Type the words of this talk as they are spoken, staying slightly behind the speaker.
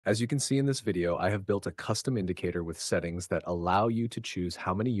As you can see in this video, I have built a custom indicator with settings that allow you to choose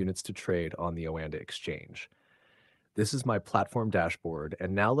how many units to trade on the Oanda exchange. This is my platform dashboard,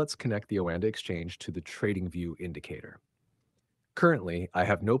 and now let's connect the Oanda exchange to the Tradingview indicator. Currently, I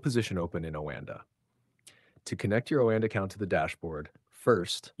have no position open in Oanda. To connect your Oanda account to the dashboard,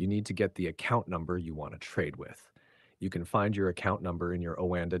 first, you need to get the account number you want to trade with. You can find your account number in your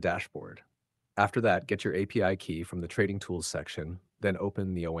Oanda dashboard. After that, get your API key from the Trading Tools section, then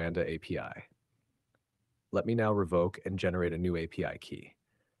open the Oanda API. Let me now revoke and generate a new API key.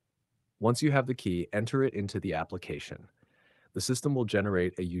 Once you have the key, enter it into the application. The system will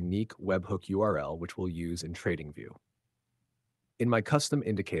generate a unique webhook URL which we'll use in TradingView. In my custom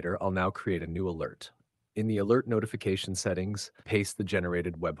indicator, I'll now create a new alert. In the alert notification settings, paste the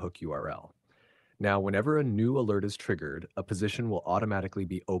generated webhook URL. Now, whenever a new alert is triggered, a position will automatically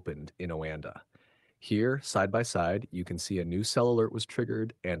be opened in Oanda. Here, side by side, you can see a new sell alert was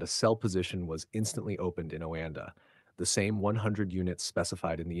triggered and a sell position was instantly opened in Oanda, the same 100 units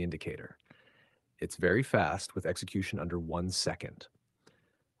specified in the indicator. It's very fast with execution under 1 second.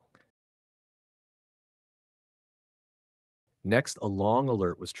 Next, a long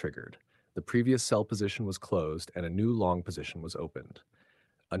alert was triggered. The previous sell position was closed and a new long position was opened.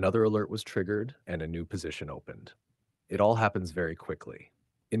 Another alert was triggered and a new position opened. It all happens very quickly.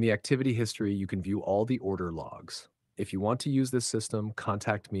 In the activity history, you can view all the order logs. If you want to use this system,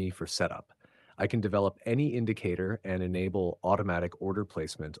 contact me for setup. I can develop any indicator and enable automatic order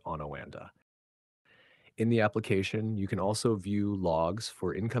placement on Oanda. In the application, you can also view logs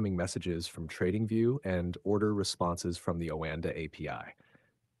for incoming messages from TradingView and order responses from the Oanda API.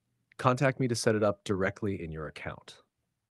 Contact me to set it up directly in your account.